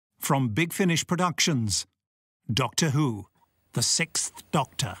From Big Finish Productions, Doctor Who, The Sixth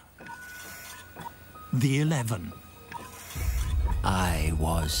Doctor, The 11. I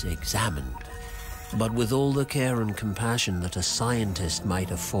was examined, but with all the care and compassion that a scientist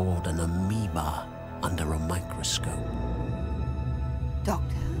might afford an amoeba under a microscope.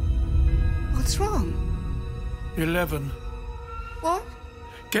 Doctor, what's wrong? 11. What?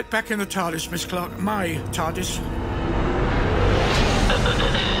 Get back in the TARDIS, Miss Clark. My TARDIS.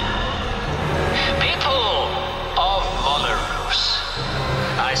 People of Molaruss,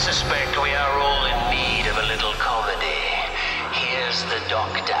 I suspect we are all in need of a little comedy. Here's the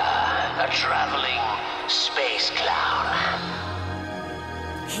Doctor, a traveling space clown.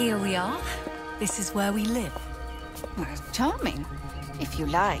 Here we are. This is where we live. Well, charming, if you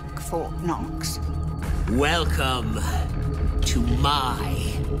like, Fort Knox. Welcome to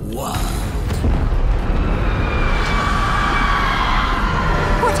my world.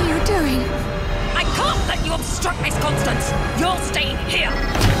 What are you doing? I can't let you obstruct Miss Constance. You're staying here.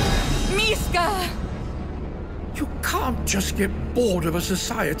 Miska! You can't just get bored of a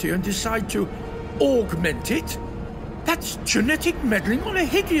society and decide to augment it. That's genetic meddling on a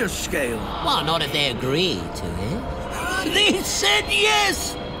hideous scale. Well, not if they agree to it. They said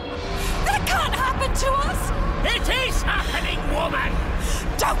yes! That can't happen to us! It is happening, woman!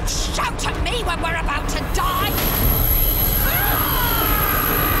 Don't shout at me when we're about to die!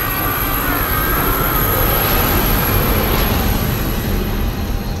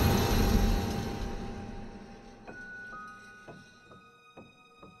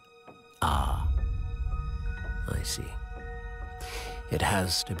 Ah, I see. It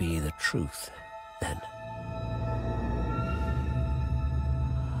has to be the truth, then.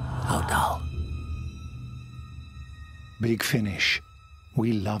 How dull. Big Finish.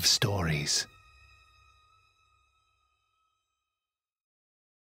 We love stories.